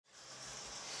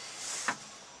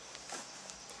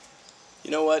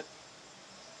You know what?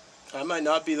 I might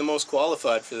not be the most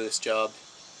qualified for this job.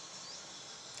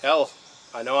 Hell,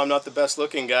 I know I'm not the best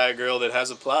looking guy or girl that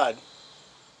has applied.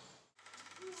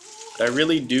 But I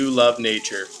really do love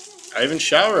nature. I even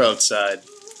shower outside.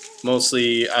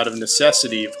 Mostly out of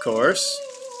necessity, of course.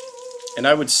 And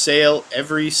I would sail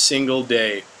every single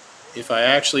day if I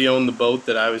actually owned the boat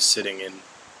that I was sitting in.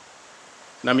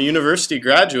 And I'm a university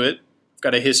graduate. I've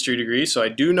got a history degree, so I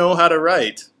do know how to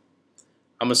write.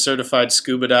 I'm a certified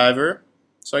scuba diver,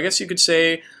 so I guess you could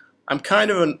say I'm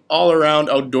kind of an all-around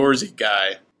outdoorsy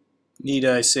guy. Need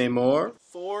I say more?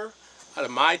 4 out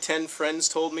of my 10 friends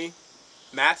told me,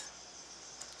 Matt,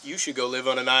 you should go live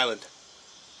on an island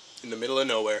in the middle of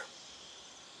nowhere.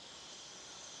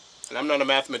 And I'm not a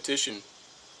mathematician,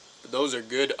 but those are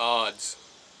good odds.